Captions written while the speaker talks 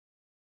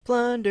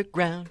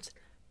Plundergrounds,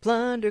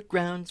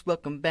 Plundergrounds,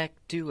 welcome back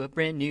to a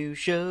brand new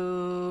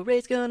show.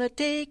 Ray's gonna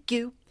take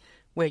you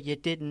where you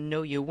didn't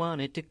know you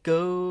wanted to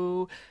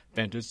go.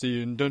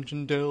 Fantasy and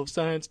dungeon delve,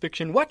 science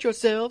fiction, watch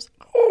yourselves.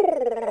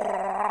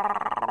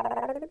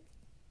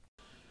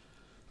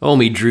 Oh,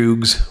 me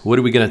droogs, what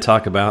are we going to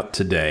talk about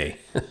today?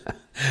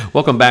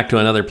 Welcome back to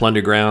another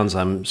Plundergrounds.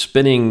 I'm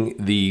spinning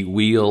the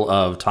wheel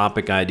of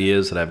topic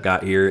ideas that I've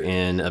got here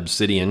in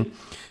Obsidian,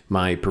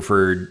 my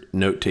preferred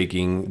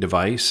note-taking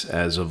device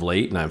as of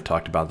late, and I've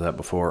talked about that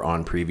before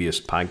on previous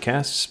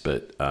podcasts,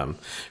 but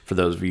for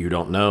those of you who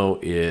don't know,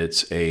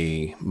 it's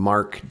a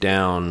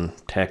markdown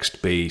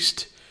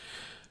text-based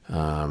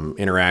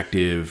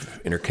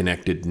interactive,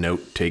 interconnected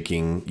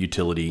note-taking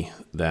utility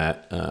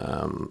that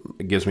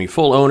gives me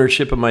full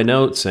ownership of my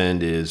notes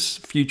and is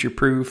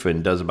future-proof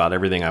and does about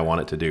everything I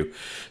want it to do.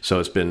 So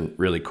it's been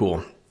really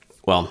cool.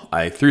 Well,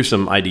 I threw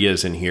some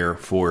ideas in here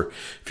for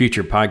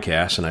future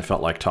podcasts, and I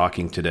felt like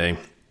talking today.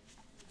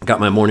 Got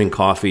my morning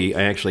coffee.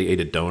 I actually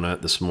ate a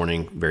donut this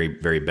morning. Very,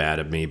 very bad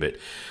of me, but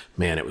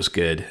man, it was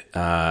good.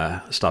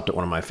 Stopped at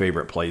one of my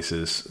favorite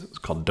places. It's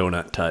called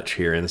Donut Touch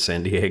here in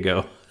San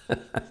Diego.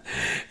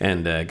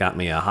 And got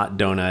me a hot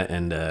donut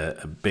and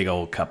a big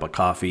old cup of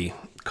coffee,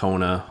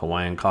 Kona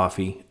Hawaiian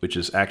coffee, which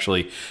is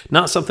actually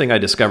not something I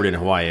discovered in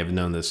Hawaii. I've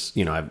known this,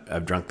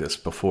 I've drunk this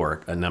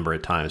before a number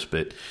of times,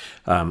 but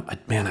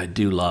I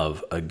do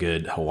love a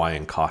good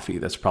Hawaiian coffee.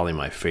 That's probably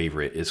my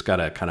favorite. It's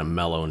got a kind of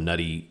mellow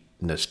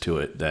nuttiness to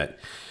it that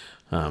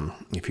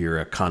if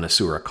you're a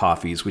connoisseur of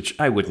coffees, which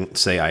I wouldn't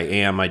say I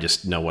am, I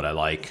just know what I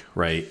like,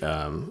 right?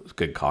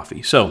 Good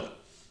coffee. So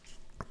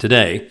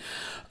today,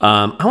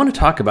 I want to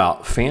talk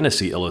about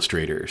fantasy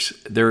illustrators.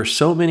 There are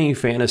so many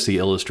fantasy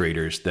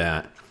illustrators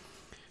that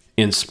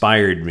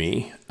inspired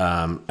me,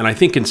 and I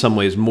think in some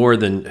ways more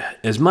than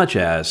as much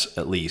as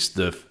at least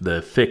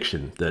the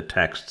fiction, the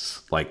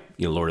texts like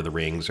Lord of the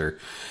Rings or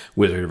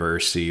Wizard of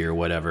Earthsea or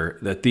whatever.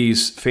 That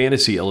these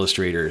fantasy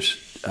illustrators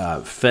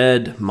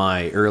fed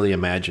my early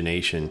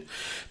imagination.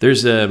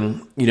 There's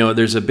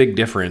a big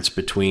difference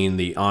between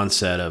the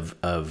onset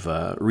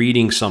of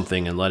reading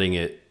something and letting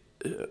it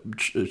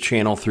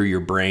channel through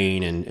your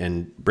brain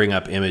and bring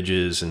up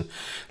images, and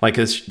like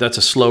that's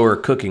a slower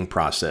cooking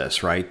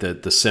process, right?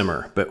 The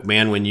simmer. But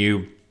man, when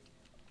you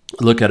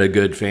look at a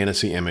good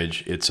fantasy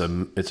image, it's a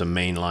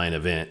mainline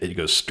event. It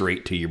goes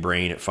straight to your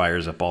brain. It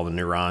fires up all the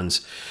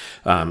neurons.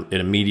 It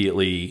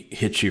immediately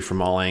hits you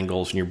from all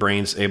angles, and your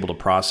brain's able to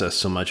process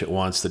so much at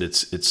once that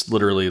it's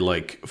literally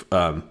like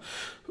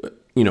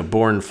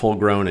born full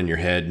grown in your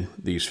head,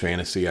 these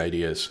fantasy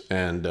ideas.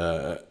 And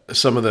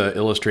some of the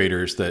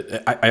illustrators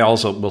that I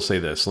also will say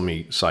this, let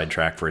me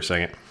sidetrack for a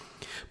second.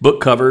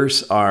 Book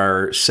covers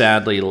are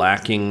sadly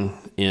lacking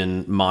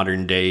in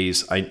modern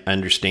days. I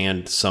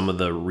understand some of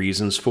the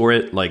reasons for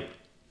it, like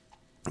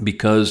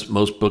because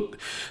most of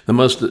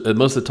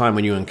the time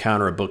when you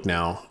encounter a book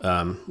now,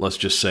 let's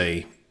just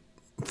say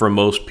for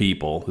most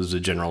people, this is a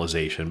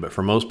generalization, but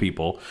for most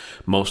people,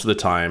 most of the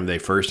time they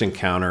first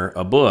encounter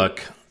a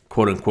book,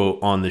 quote unquote,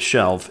 on the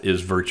shelf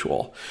is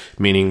virtual,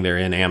 meaning they're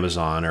in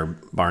Amazon or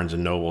Barnes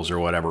and Nobles or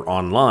whatever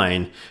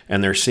online,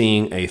 and they're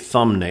seeing a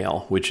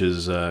thumbnail, which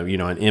is, an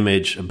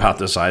image about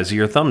the size of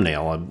your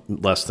thumbnail,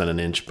 less than an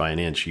inch by an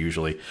inch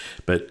usually.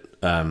 But,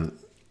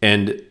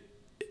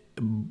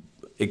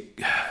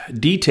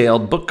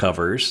 detailed book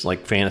covers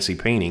like fantasy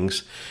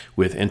paintings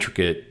with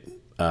intricate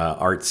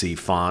artsy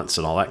fonts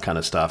and all that kind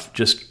of stuff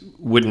just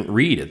wouldn't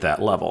read at that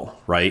level,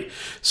 right?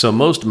 So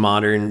most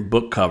modern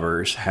book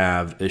covers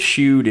have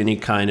eschewed any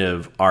kind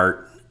of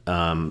art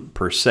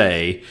per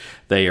se.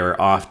 They are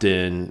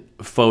often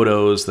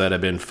photos that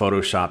have been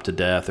photoshopped to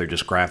death or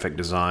just graphic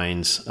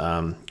designs.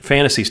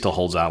 Fantasy still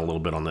holds out a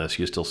little bit on this.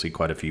 You still see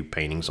quite a few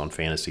paintings on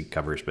fantasy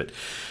covers, but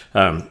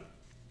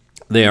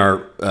they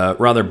are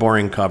rather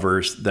boring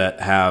covers that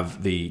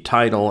have the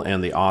title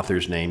and the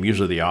author's name.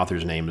 Usually the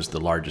author's name is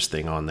the largest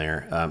thing on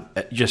there,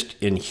 just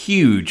in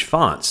huge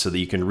fonts so that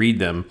you can read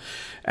them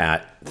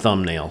at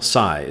thumbnail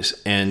size.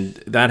 And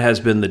that has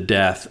been the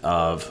death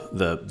of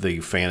the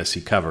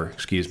fantasy cover.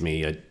 Excuse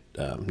me, I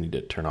need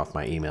to turn off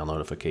my email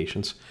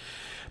notifications.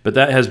 But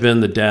that has been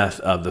the death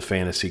of the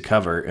fantasy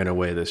cover in a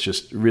way that's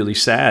just really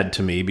sad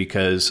to me,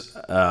 because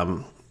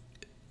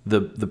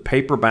the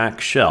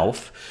paperback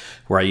shelf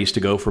where I used to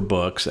go for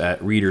books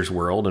at Reader's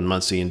World in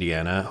Muncie,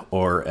 Indiana,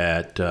 or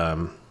at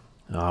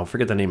I'll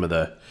forget the name of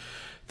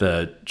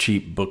the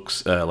cheap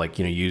books,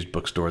 used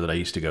bookstore that I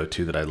used to go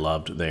to that I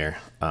loved there.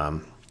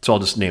 So I'll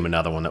just name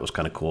another one that was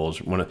kind of cool.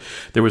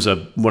 There was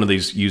one of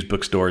these used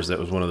bookstores that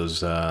was one of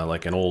those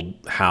like an old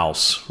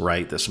house,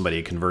 right, that somebody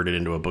had converted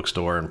into a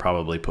bookstore and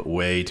probably put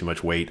way too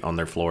much weight on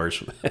their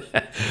floors.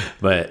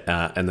 But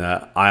and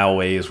the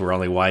aisleways were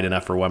only wide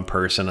enough for one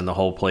person, and the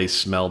whole place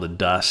smelled of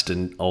dust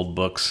and old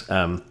books.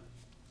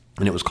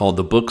 And it was called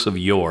The Books of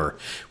Yore,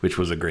 which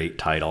was a great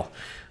title,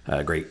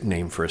 a great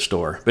name for a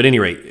store. But at any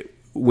rate,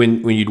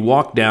 when you'd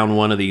walk down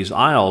one of these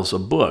aisles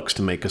of books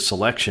to make a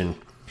selection,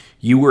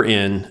 you were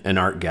in an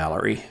art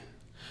gallery.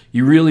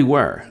 You really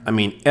were. I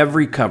mean,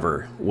 every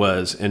cover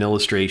was an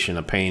illustration,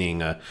 a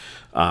painting, a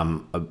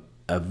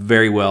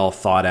very well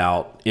thought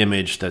out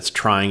image that's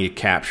trying to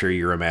capture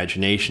your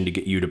imagination to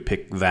get you to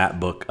pick that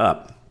book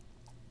up.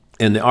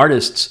 And the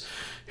artists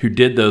who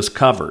did those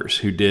covers,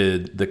 who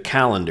did the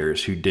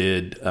calendars, who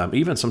did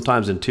even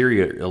sometimes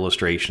interior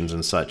illustrations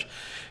and such,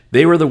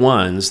 they were the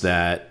ones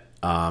that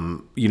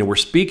were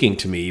speaking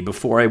to me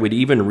before I would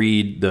even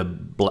read the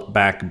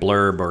back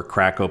blurb or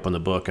crack open the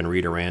book and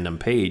read a random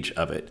page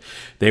of it.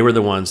 They were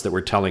the ones that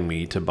were telling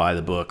me to buy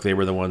the book. They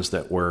were the ones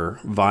that were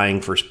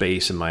vying for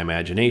space in my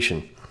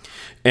imagination.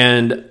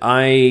 And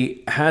I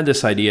had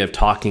this idea of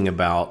talking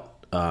about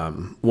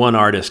one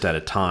artist at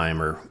a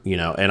time,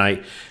 and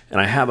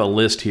I have a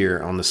list here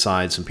on the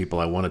side, some people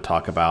I want to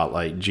talk about,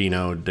 like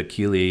Gino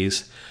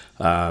D'Achilles,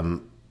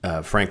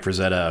 Frank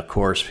Frazetta, of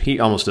course. He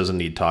almost doesn't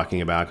need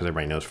talking about because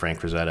everybody knows Frank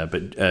Frazetta,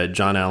 but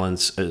John Allen,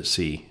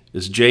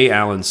 is J.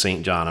 Allen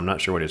St. John. I'm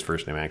not sure what his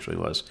first name actually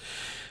was.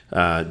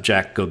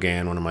 Jack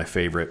Gauguin, one of my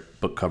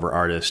favorite book cover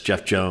artists.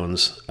 Jeff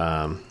Jones,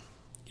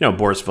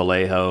 Boris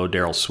Vallejo,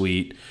 Daryl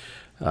Sweet,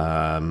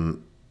 of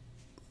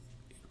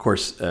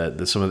course,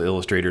 some of the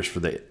illustrators for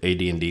the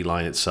AD&D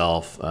line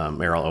itself,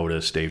 Errol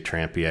Otis, Dave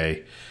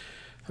Trampier,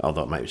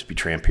 although it might just be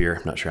Trampier,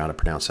 I'm not sure how to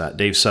pronounce that,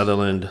 Dave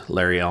Sutherland,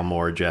 Larry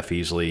Elmore, Jeff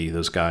Easley,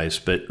 those guys.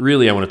 But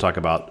really, I want to talk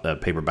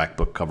about paperback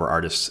book cover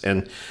artists.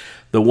 And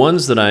the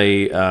ones that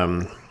I,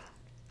 kind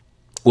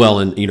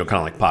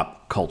of like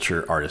pop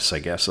culture artists, I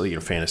guess,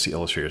 so, fantasy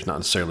illustrators, not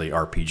necessarily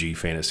RPG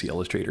fantasy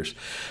illustrators.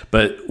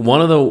 But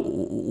one of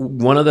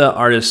the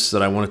artists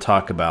that I want to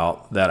talk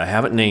about that I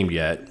haven't named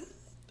yet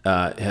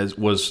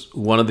was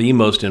one of the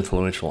most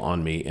influential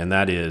on me, and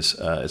that is,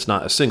 it's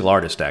not a single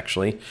artist,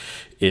 actually.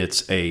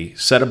 It's a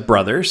set of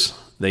brothers.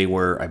 They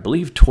were, I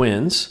believe,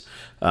 twins.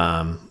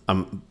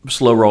 I'm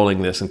slow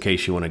rolling this in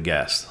case you want to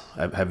guess.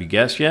 Have you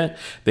guessed yet?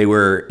 They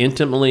were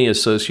intimately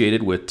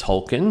associated with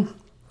Tolkien.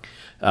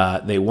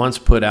 They once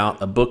put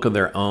out a book of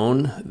their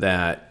own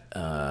that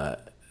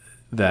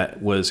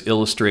was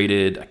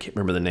illustrated. I can't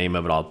remember the name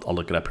of it. I'll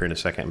look it up here in a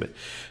second, but it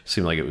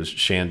seemed like it was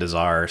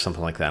Shandazar or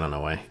something like that. I don't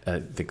know why I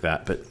think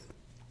that, but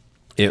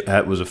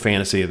it was a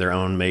fantasy of their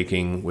own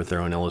making with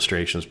their own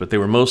illustrations, but they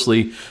were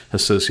mostly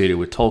associated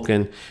with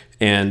Tolkien.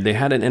 And they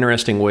had an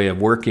interesting way of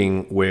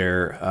working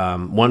where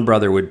one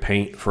brother would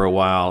paint for a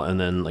while and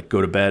then go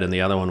to bed, and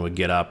the other one would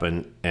get up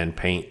and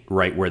paint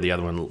right where the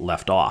other one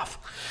left off,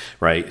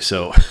 right?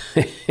 So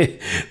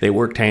they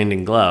worked hand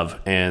in glove,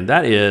 and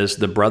that is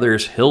the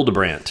Brothers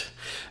Hildebrandt.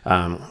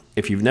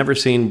 If you've never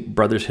seen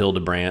Brothers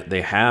Hildebrandt,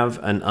 they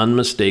have an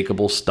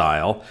unmistakable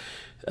style.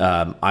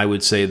 I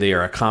would say they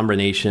are a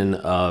combination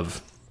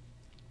of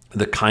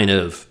the kind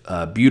of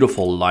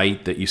beautiful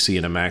light that you see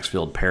in a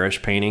Maxfield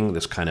Parrish painting,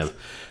 this kind of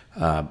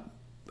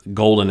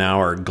golden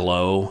hour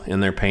glow in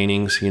their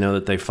paintings,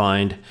 that they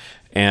find,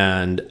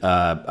 and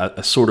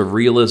a sort of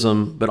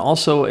realism, but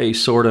also a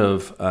sort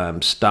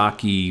of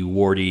stocky,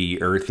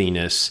 warty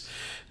earthiness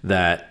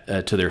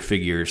that to their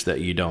figures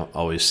that you don't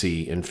always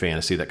see in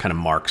fantasy, that kind of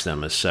marks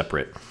them as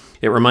separate.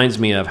 It reminds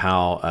me of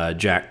how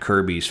Jack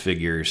Kirby's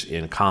figures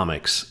in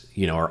comics,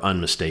 are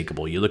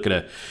unmistakable. You look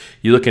at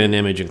an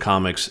image in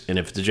comics, and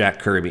if it's a Jack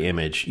Kirby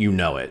image, you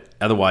know it.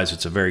 Otherwise,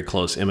 it's a very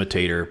close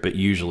imitator, but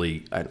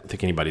usually I don't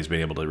think anybody's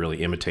been able to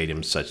really imitate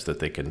him such that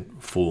they can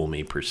fool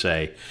me per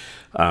se.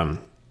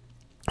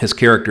 His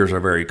characters are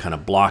very kind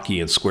of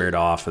blocky and squared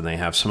off, and they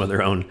have some of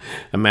their own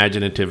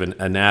imaginative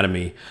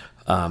anatomy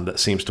that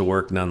seems to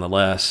work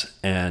nonetheless.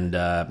 And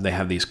they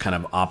have these kind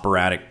of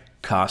operatic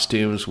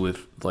costumes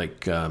with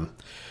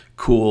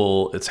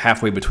cool, it's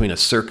halfway between a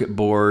circuit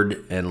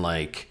board and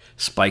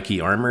spiky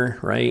armor,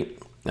 right?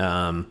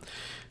 And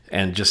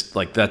just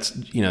that's,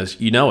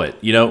 you know it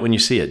when you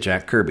see it.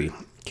 Jack Kirby,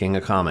 King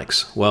of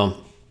Comics.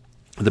 Well,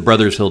 the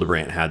Brothers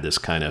Hildebrandt had this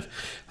kind of,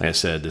 like I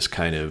said, this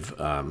kind of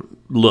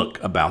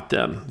look about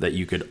them that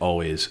you could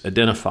always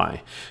identify.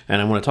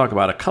 And I want to talk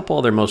about a couple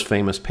of their most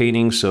famous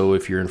paintings. So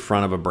if you're in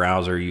front of a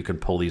browser, you can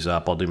pull these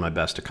up. I'll do my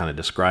best to kind of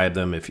describe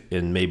them.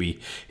 And maybe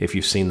if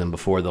you've seen them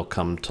before, they'll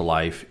come to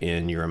life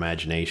in your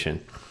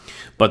imagination.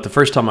 But the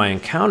first time I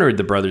encountered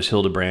the Brothers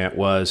Hildebrandt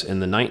was in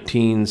the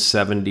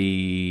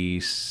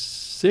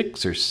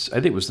 1976, or I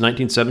think it was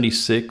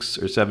 1976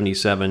 or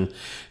 77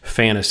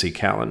 fantasy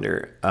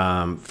calendar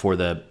for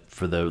the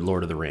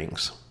Lord of the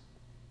Rings.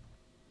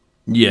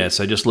 Yes,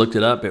 I just looked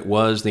it up. It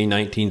was the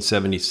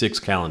 1976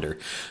 calendar.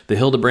 The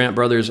Hildebrandt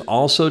brothers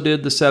also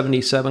did the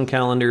 77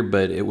 calendar,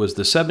 but it was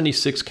the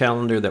 76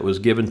 calendar that was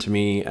given to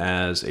me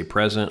as a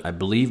present, I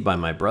believe, by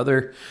my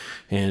brother.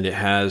 And it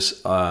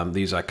has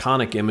these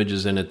iconic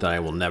images in it that I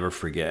will never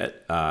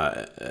forget.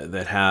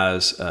 That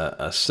has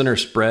a center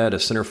spread, a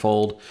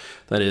centerfold,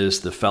 that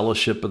is the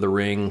Fellowship of the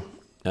Ring,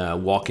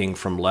 walking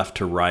from left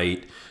to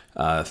right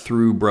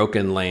through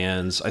broken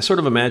lands. I sort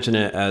of imagine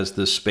it as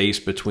the space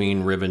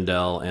between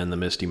Rivendell and the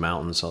Misty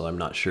Mountains, so I'm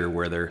not sure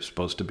where they're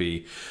supposed to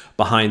be.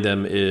 Behind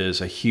them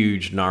is a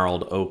huge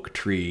gnarled oak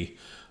tree.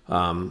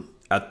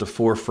 At the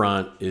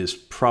forefront is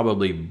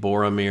probably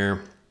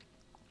Boromir.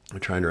 I'm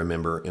trying to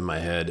remember in my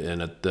head,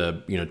 and at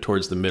the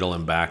towards the middle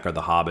and back are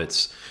the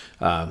hobbits,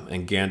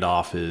 and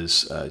Gandalf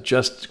is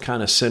just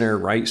kind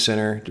of right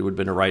center. It would have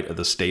been right of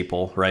the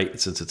staple, right,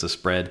 since it's a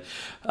spread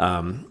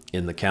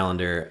in the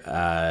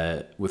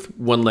calendar, with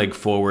one leg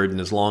forward and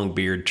his long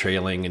beard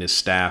trailing, and his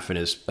staff in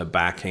his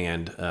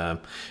backhand,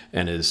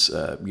 and his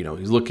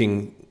he's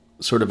looking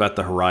sort of at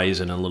the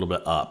horizon a little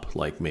bit up,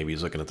 like maybe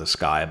he's looking at the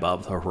sky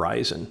above the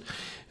horizon,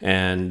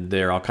 and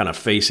they're all kind of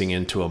facing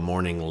into a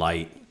morning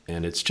light.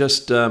 And it's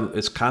just,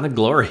 it's kind of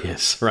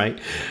glorious, right?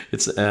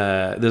 It's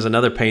there's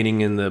another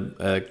painting in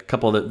the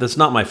couple that's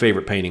not my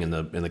favorite painting in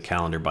the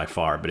calendar by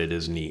far, but it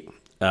is neat.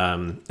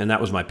 And that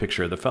was my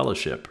picture of the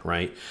Fellowship,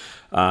 right?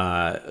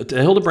 The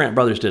Hildebrandt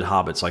brothers did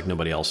hobbits like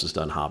nobody else has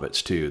done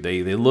hobbits too.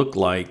 They look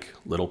like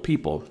little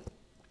people,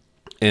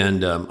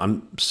 and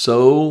I'm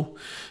so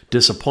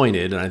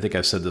disappointed, and I think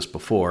I've said this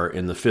before,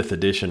 in the 5th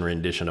edition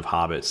rendition of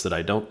Hobbits that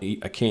I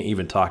can't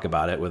even talk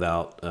about it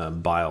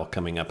without bile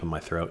coming up in my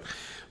throat.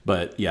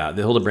 But yeah,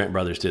 the Hildebrandt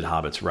brothers did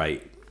hobbits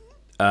right.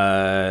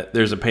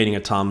 There's a painting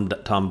of Tom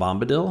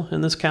Bombadil in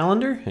this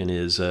calendar in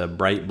his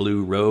bright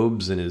blue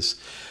robes and his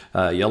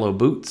yellow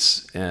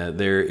boots.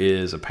 There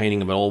is a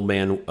painting of Old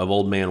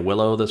Man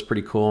Willow that's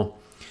pretty cool.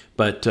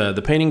 But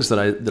the paintings that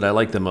I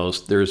like the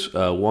most, there's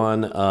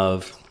one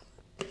of,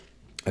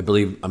 I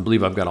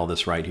believe I've got all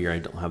this right here. I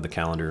don't have the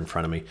calendar in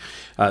front of me.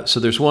 So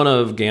there's one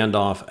of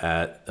Gandalf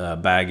at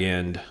Bag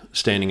End,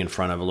 standing in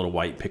front of a little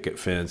white picket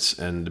fence,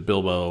 and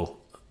Bilbo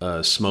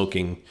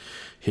smoking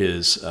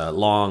his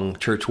long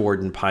church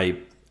warden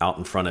pipe out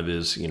in front of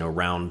his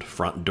round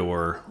front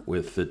door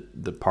with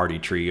the party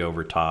tree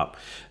over top.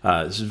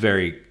 This is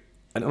very,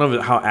 I don't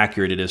know how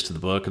accurate it is to the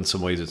book. In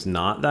some ways it's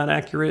not that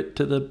accurate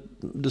to the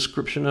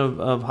description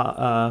of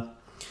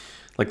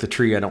like the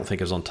tree. I don't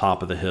think is on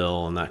top of the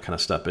hill and that kind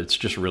of stuff, but it's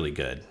just really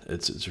good.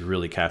 It's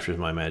really captures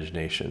my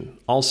imagination.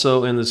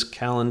 Also in this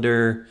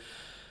calendar,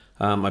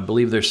 I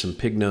believe there's some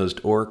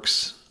pig-nosed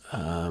orcs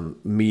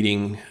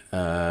meeting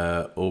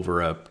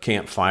over a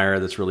campfire.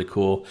 That's really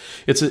cool.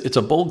 It's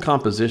a bold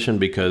composition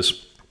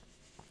because,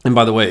 and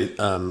by the way,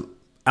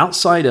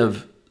 outside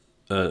of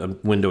I'm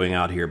windowing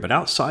out here, but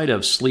outside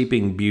of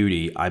Sleeping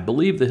Beauty, I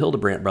believe the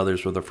Hildebrandt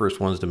brothers were the first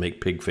ones to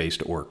make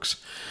pig-faced orcs,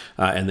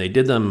 and they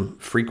did them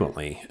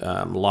frequently.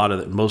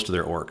 Most of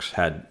their orcs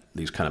had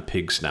these kind of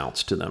pig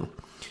snouts to them.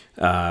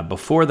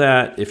 Before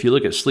that, if you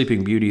look at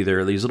Sleeping Beauty, there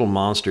are these little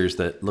monsters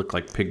that look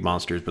like pig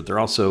monsters, but they're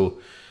also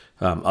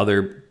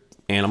other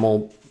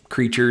animal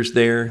creatures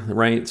there,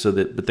 right?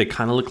 But they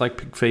kind of look like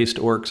pig-faced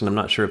orcs, and I'm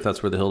not sure if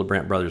that's where the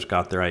Hildebrandt brothers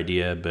got their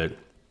idea, but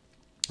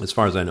as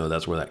far as I know,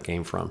 that's where that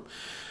came from.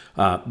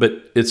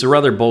 But it's a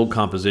rather bold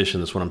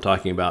composition. That's what I'm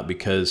talking about,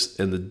 because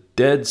in the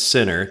dead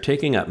center,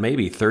 taking up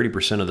maybe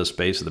 30% of the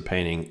space of the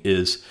painting,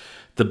 is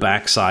the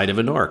backside of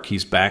an orc.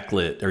 He's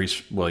backlit, or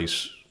he's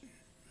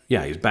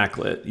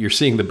backlit. You're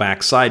seeing the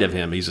backside of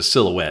him. He's a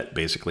silhouette,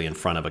 basically, in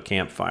front of a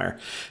campfire.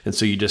 And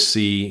so you just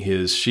see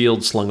his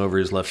shield slung over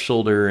his left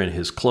shoulder and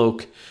his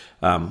cloak,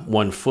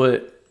 1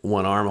 foot,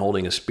 one arm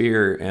holding a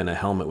spear, and a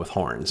helmet with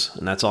horns.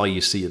 And that's all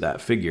you see of that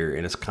figure.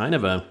 And it's kind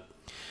of a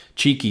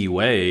cheeky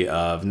way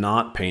of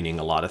not painting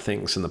a lot of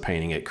things in the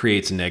painting. It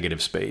creates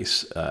negative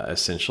space,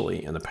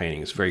 essentially, in the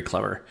painting. It's very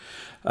clever.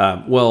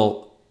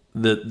 Well,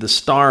 the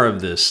star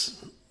of this...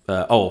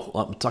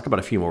 I'll talk about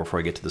a few more before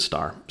I get to the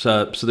star.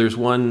 So there's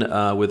one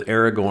with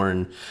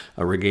Aragorn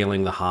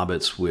regaling the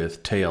hobbits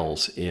with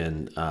tales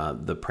in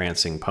the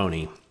Prancing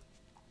Pony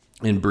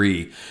in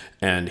Bree,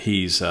 and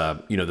he's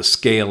the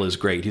scale is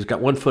great. He's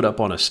got 1 foot up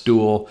on a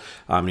stool,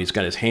 and he's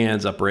got his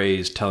hands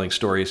upraised telling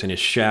stories, and his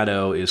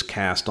shadow is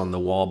cast on the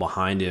wall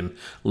behind him,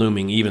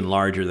 looming even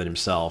larger than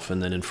himself,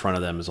 and then in front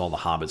of them is all the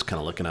hobbits kind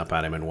of looking up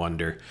at him in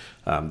wonder.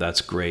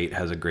 That's great.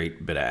 Has a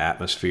great bit of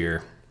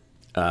atmosphere.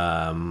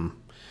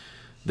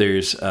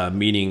 There's a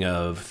meeting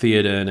of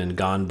Theoden and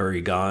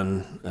Gonbury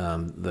Gon,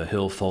 the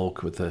hill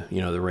folk with the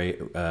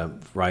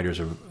riders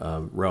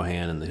of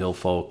Rohan and the hill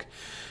folk.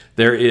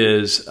 There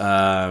is,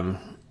 I'm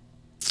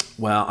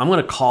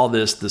going to call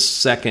this the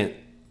second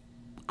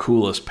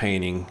coolest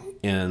painting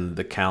in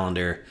the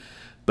calendar.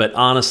 But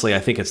honestly, I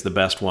think it's the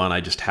best one. I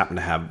just happen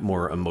to have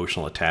more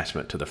emotional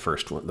attachment to the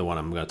first one. The one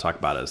I'm going to talk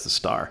about as the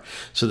star.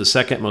 So the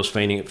second most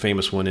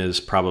famous one is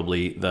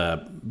probably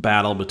the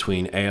battle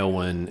between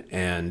Éowyn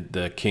and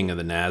the King of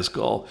the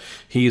Nazgul.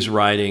 He's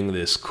riding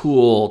this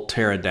cool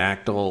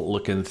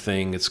pterodactyl-looking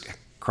thing. It's a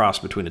cross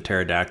between a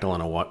pterodactyl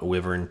and a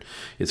wyvern.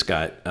 It's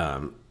got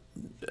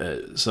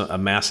a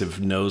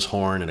massive nose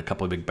horn and a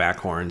couple of big back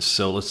horns.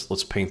 So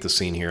let's paint the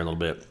scene here a little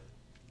bit.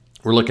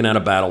 We're looking at a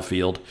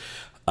battlefield.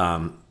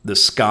 The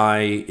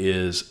sky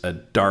is a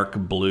dark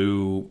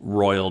blue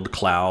roiled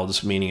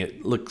clouds, meaning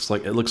it looks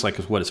like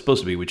what it's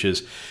supposed to be, which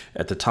is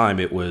at the time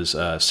it was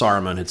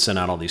Saruman had sent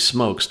out all these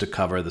smokes to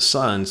cover the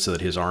sun so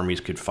that his armies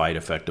could fight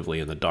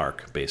effectively in the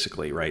dark,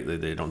 basically, right?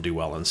 They don't do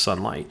well in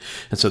sunlight.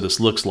 And so this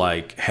looks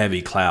like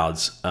heavy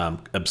clouds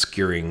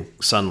obscuring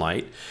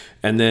sunlight.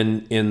 And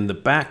then in the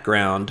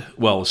background,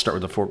 well, let's start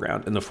with the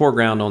foreground. In the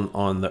foreground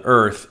on the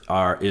earth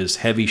is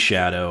heavy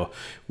shadow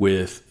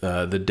with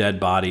the dead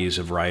bodies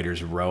of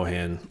riders of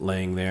Rohan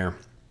laying there.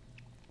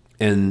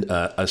 And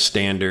a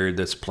standard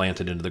that's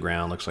planted into the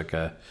ground. Looks like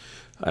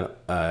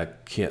I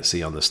can't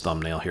see on this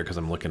thumbnail here because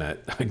I'm looking at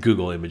a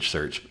Google image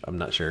search. I'm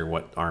not sure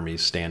what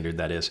army's standard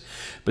that is.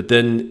 But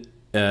then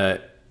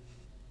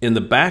in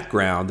the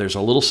background, there's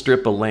a little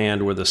strip of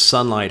land where the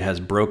sunlight has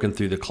broken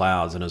through the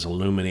clouds and is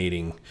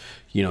illuminating,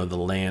 the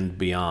land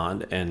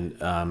beyond. And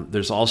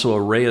there's also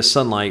a ray of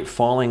sunlight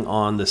falling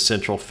on the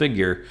central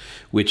figure,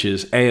 which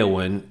is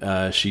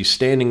Éowyn. She's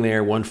standing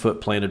there, 1 foot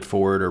planted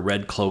forward, a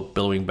red cloak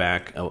billowing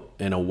back,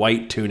 in a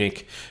white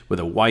tunic with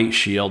a white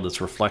shield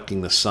that's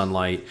reflecting the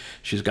sunlight.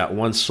 She's got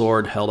one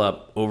sword held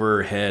up over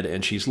her head,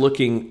 and she's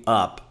looking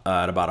up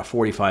at about a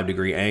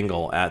 45-degree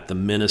angle at the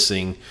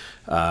menacing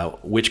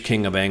Witch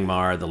King of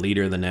Angmar, the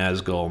leader of the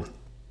Nazgul,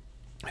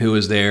 who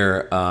is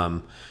there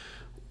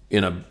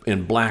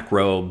in black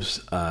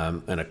robes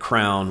and a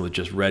crown with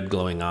just red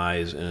glowing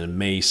eyes and a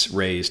mace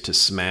raised to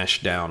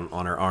smash down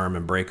on her arm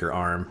and break her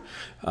arm.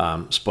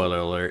 Spoiler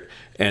alert.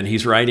 And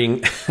he's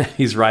riding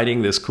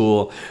this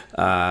cool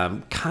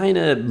kind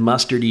of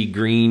mustardy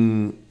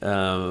green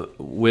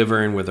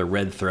wyvern with a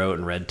red throat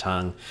and red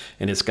tongue,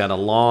 and it's got a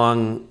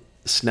long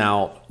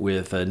snout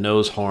with a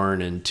nose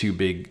horn and 2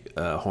 big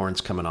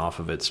horns coming off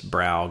of its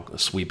brow,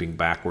 sweeping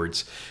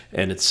backwards,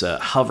 and it's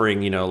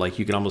hovering, like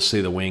you can almost see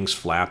the wings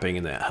flapping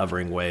in that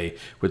hovering way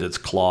with its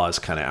claws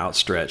kind of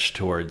outstretched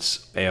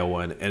towards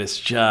Éowyn, and it's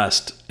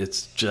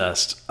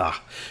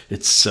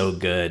so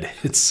good.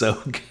 It's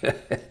so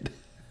good.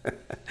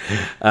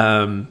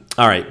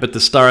 All right, but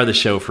the star of the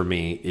show for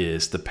me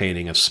is the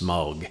painting of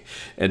Smaug,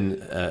 and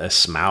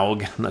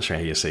Smaug. I'm not sure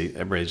how you say.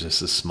 Everybody just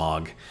says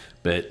Smaug,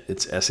 but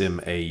it's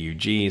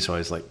Smaug. So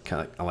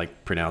I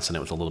like pronouncing it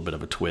with a little bit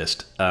of a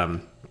twist.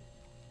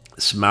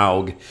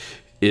 Smaug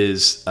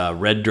is a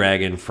red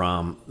dragon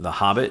from The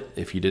Hobbit.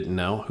 If you didn't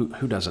know,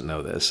 who doesn't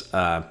know this?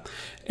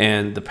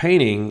 And the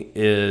painting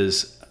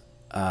is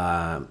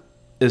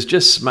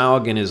just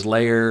Smaug in his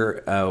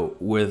lair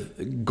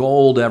with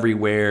gold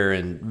everywhere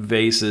and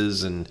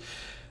vases and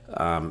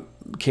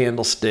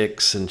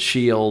candlesticks and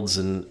shields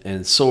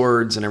and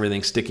swords and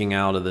everything sticking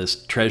out of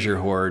this treasure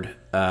hoard.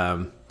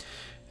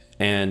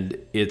 And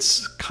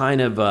it's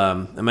kind of,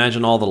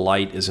 imagine all the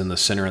light is in the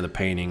center of the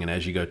painting, and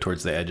as you go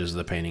towards the edges of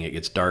the painting, it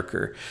gets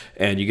darker.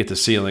 And you get the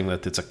feeling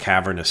that it's a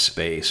cavernous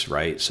space,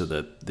 right? So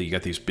that you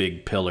got these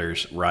big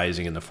pillars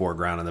rising in the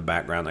foreground and the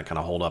background that kind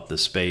of hold up the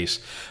space.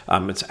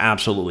 It's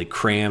absolutely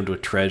crammed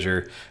with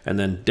treasure. And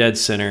then dead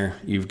center,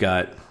 you've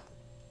got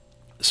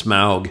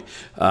Smaug,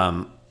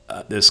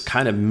 this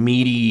kind of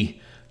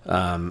meaty,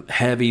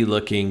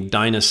 heavy-looking,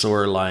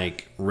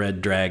 dinosaur-like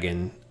red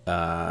dragon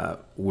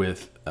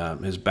with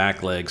his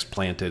back legs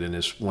planted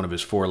and one of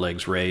his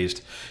forelegs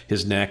raised.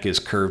 His neck is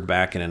curved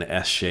back in an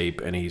S shape,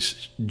 and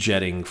he's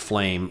jetting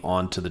flame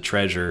onto the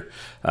treasure.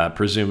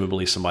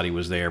 Presumably somebody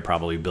was there.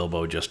 Probably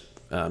Bilbo just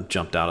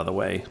jumped out of the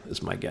way,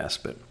 is my guess.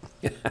 But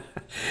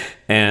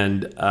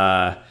and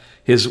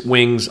his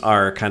wings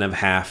are kind of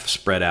half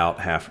spread out,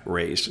 half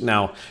raised.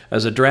 Now,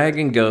 as a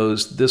dragon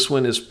goes, this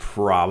one is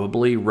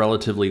probably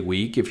relatively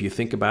weak if you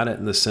think about it,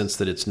 in the sense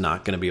that it's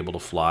not going to be able to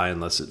fly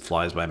unless it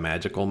flies by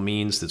magical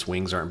means. Its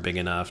wings aren't big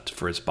enough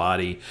for its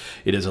body.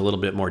 It is a little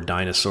bit more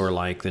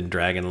dinosaur-like than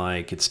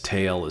dragon-like. Its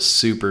tail is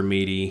super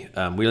meaty.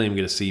 We don't even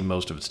get to see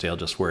most of its tail,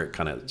 just where it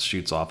kind of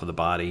shoots off of the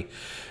body.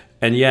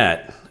 And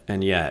yet,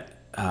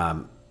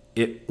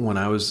 when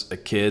I was a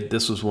kid,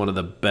 this was one of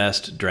the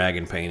best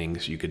dragon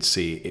paintings you could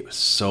see. It was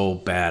so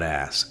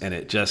badass, and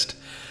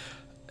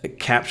it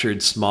captured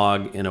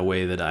Smaug in a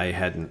way that I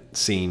hadn't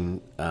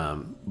seen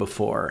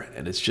before.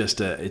 And it's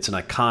an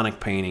iconic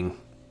painting.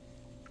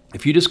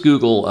 If you just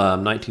Google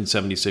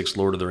 1976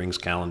 Lord of the Rings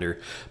calendar,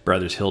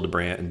 Brothers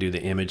Hildebrandt, and do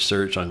the image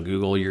search on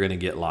Google, you're going to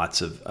get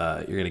lots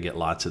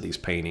of these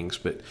paintings.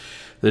 But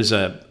there's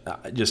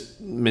just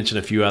mention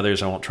a few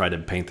others. I won't try to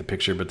paint the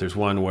picture, but there's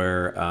one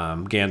where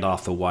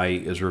Gandalf the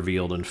White is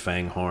revealed in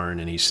Fanghorn,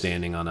 and he's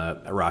standing on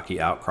a rocky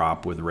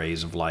outcrop with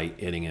rays of light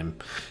hitting him.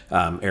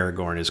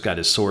 Aragorn has got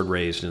his sword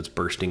raised, and it's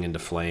bursting into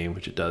flame,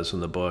 which it does in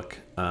the book.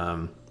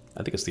 I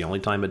think it's the only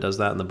time it does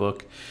that in the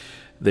book.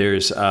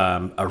 There's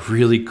a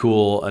really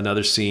cool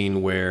another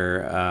scene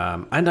where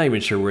I'm not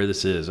even sure where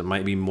this is. It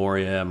might be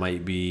Moria, it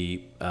might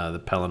be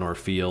the Pelennor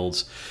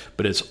Fields,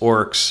 but it's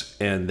orcs,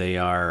 and they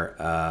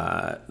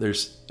are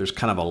there's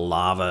kind of a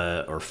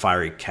lava or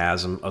fiery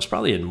chasm. I was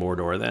probably in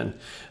Mordor then.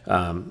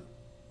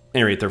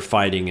 Anyway, they're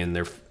fighting, and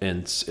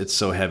it's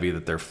so heavy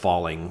that they're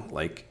falling.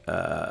 Like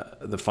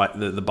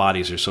the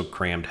bodies are so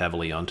crammed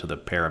heavily onto the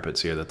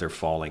parapets here that they're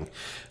falling.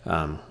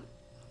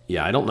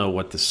 Yeah, I don't know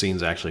what the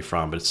scene's actually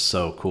from, but it's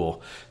so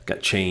cool.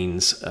 Got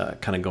chains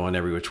kind of going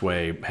every which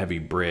way, heavy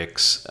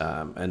bricks,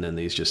 and then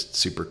these just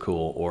super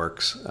cool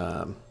orcs.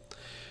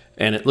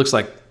 And it looks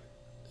like,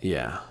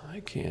 yeah, I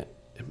can't.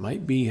 It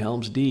might be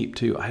Helm's Deep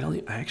too.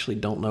 I actually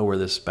don't know where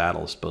this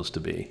battle is supposed to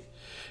be.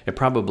 It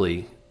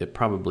probably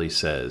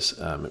says,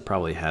 it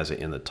probably has it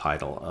in the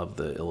title of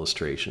the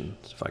illustration,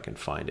 if I can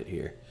find it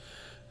here.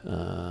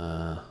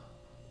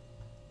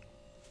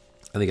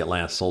 I think it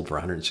last sold for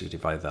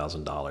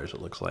 $165,000,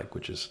 it looks like,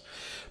 which is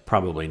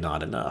probably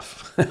not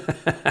enough.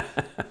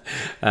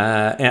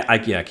 I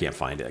can't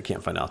find it. I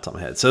can't find it off the top of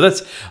my head. So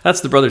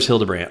that's the Brothers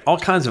Hildebrandt. All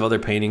kinds of other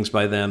paintings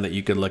by them that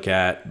you could look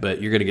at,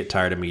 but you're going to get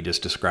tired of me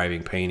just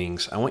describing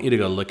paintings. I want you to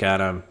go look at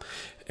them,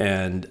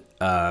 and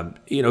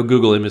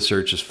Google image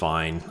search is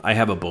fine. I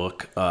have a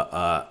book,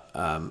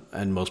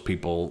 and most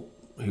people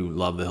who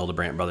love the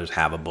Hildebrandt brothers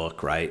have a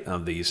book, right,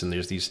 of these, and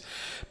there's these,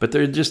 but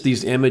they're just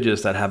these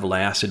images that have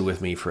lasted with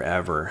me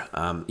forever.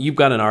 You've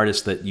got an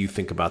artist that you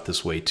think about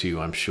this way too,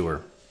 I'm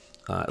sure.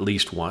 At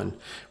least one,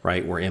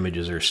 right, where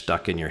images are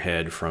stuck in your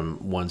head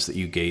from ones that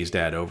you gazed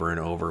at over and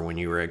over when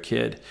you were a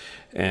kid.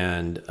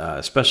 And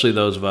especially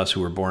those of us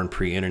who were born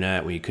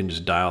pre-internet, when you couldn't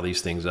just dial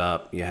these things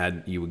up,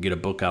 you would get a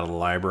book out of the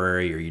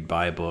library, or you'd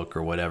buy a book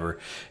or whatever.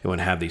 It would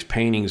have these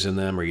paintings in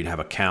them, or you'd have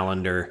a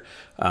calendar,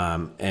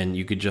 and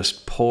you could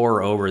just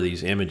pore over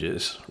these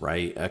images,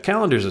 right? A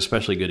calendar is an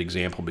especially good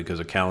example because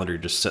a calendar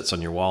just sits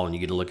on your wall and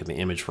you get to look at the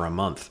image for a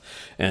month.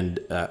 And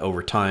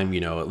over time,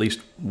 at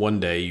least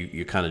one day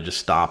you kind of just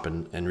stop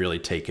and really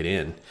take it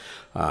in.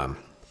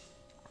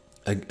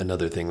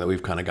 Another thing that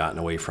we've kind of gotten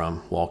away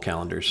from, wall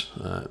calendars.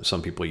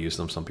 Some people use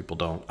them, some people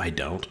don't. I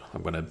don't.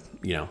 I'm not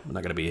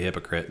going to be a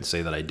hypocrite and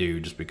say that I do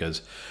just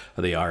because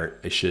of the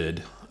art. I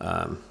should.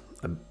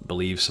 I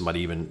believe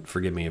somebody, even,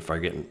 forgive me if I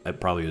get, it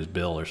probably was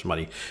Bill or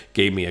somebody,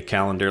 gave me a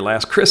calendar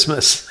last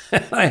Christmas.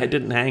 I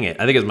didn't hang it.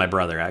 I think it was my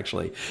brother,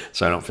 actually.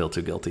 So I don't feel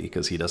too guilty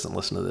because he doesn't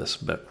listen to this.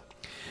 But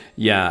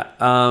yeah.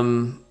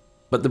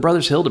 But the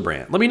Brothers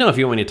Hildebrandt, let me know if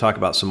you want me to talk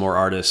about some more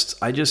artists.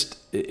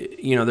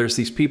 There's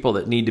these people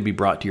that need to be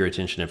brought to your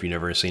attention if you've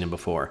never seen them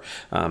before.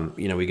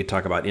 We could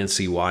talk about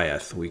N.C.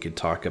 Wyeth. We could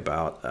talk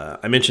about,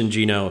 I mentioned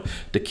Gino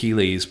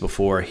D'Achilles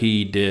before.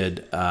 He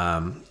did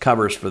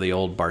covers for the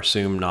old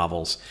Barsoom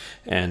novels,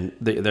 and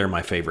they're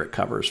my favorite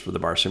covers for the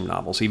Barsoom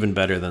novels, even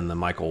better than the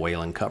Michael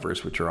Whalen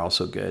covers, which are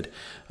also good.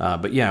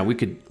 But yeah, we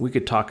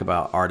could talk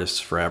about artists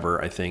forever,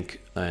 I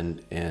think.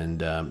 And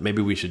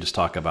maybe we should just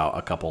talk about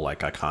a couple like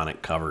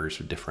iconic covers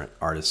of different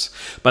artists.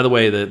 By the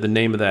way, the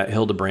name of that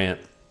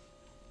Hildebrandt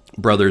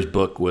brothers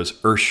book was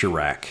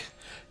Urshurak,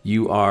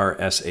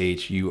 Urshurak,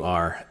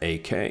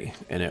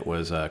 and it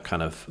was a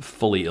kind of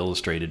fully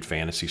illustrated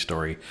fantasy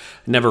story.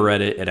 Never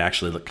read it. It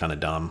actually looked kind of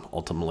dumb,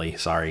 ultimately.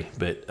 Sorry,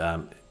 but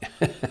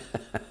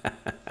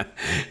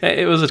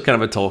it was just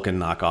kind of a Tolkien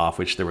knockoff,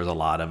 which there was a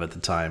lot of at the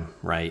time,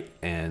 right?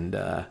 And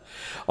the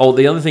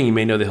other thing you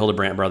may know the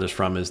Hildebrandt brothers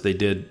from is they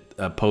did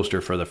a poster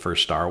for the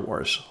first Star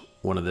Wars.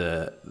 One of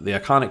the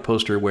iconic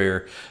poster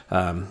where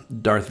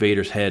Darth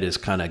Vader's head is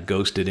kind of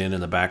ghosted in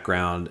the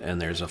background,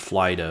 and there's a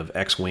flight of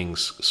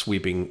X-wings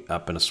sweeping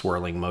up in a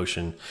swirling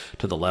motion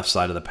to the left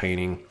side of the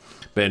painting.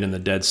 But in the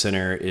dead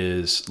center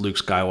is Luke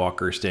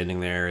Skywalker standing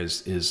there,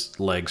 his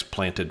legs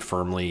planted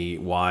firmly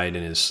wide,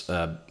 and his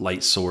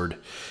lightsaber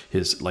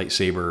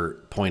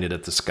pointed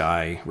at the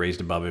sky,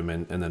 raised above him,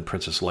 and then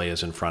Princess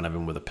Leia's in front of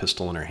him with a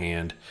pistol in her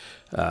hand,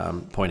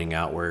 pointing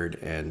outward,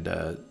 and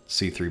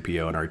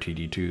C-3PO and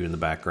R2-D2 in the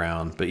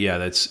background. But yeah,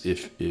 that's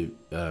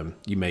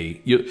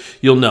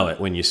you'll know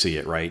it when you see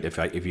it, right?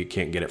 If you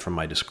can't get it from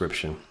my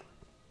description.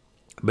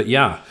 But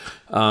yeah.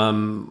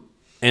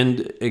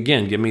 And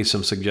again, give me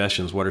some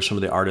suggestions. What are some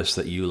of the artists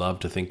that you love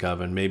to think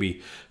of? And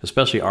maybe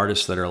especially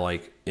artists that are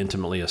like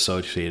intimately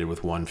associated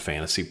with one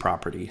fantasy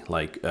property,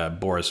 like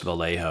Boris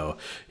Vallejo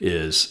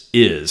is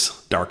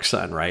Dark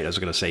Sun, right? I was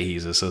going to say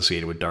he's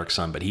associated with Dark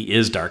Sun, but he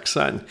is Dark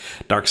Sun.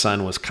 Dark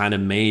Sun was kind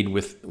of made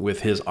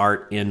with his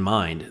art in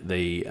mind.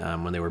 They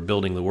when they were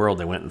building the world,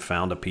 they went and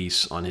found a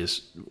piece on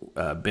his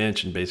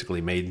bench and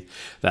basically made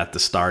that the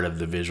start of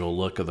the visual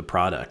look of the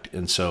product.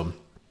 And so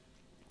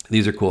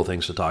these are cool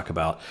things to talk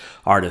about,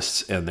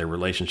 artists and their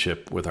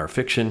relationship with our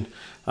fiction.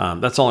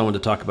 That's all I wanted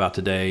to talk about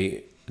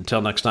today. Until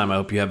next time, I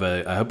hope you have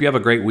a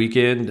great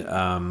weekend.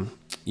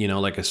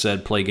 Like I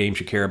said, play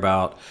games you care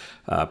about,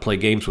 play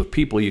games with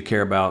people you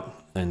care about,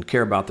 and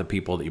care about the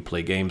people that you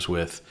play games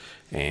with,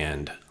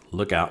 and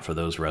look out for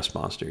those rest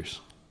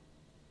monsters.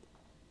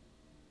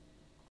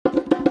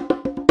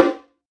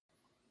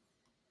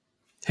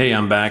 Hey,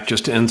 I'm back.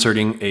 Just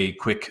inserting a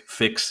quick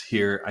fix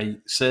here. I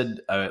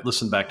said I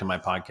listened back to my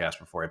podcast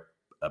before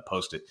I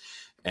post it,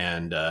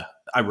 and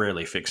I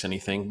rarely fix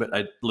anything, but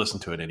I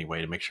listened to it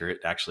anyway to make sure it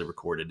actually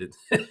recorded it.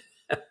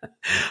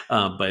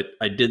 But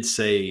I did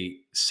say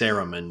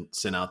Saruman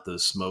sent out the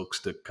smokes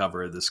to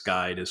cover the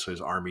sky so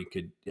his army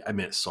could. I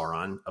meant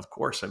Sauron, of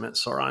course. I meant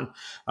Sauron.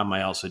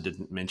 I also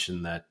didn't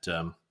mention that.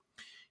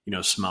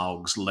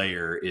 Smaug's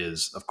lair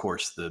is, of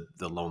course, the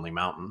lonely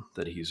mountain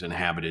that he's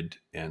inhabited,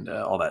 and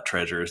all that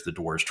treasure is the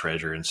dwarves'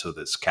 treasure. And so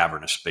this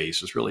cavernous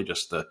space is really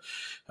just a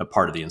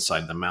part of the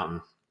inside of the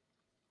mountain.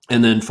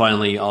 And then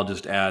finally, I'll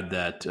just add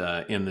that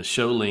in the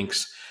show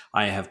links,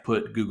 I have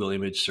put Google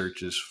image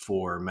searches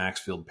for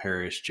Maxfield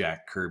Parrish,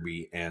 Jack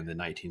Kirby, and the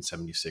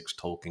 1976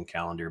 Tolkien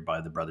calendar by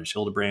the brothers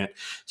Hildebrandt,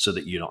 so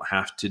that you don't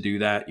have to do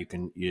that.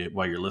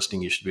 While you're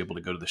listening, you should be able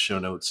to go to the show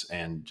notes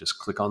and just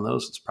click on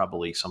those. It's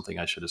probably something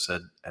I should have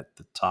said at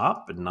the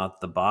top and not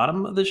the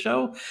bottom of the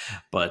show,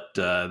 but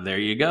there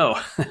you go.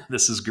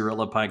 This is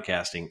Guerrilla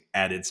Podcasting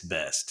at its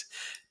best.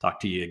 Talk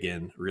to you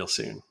again real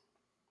soon.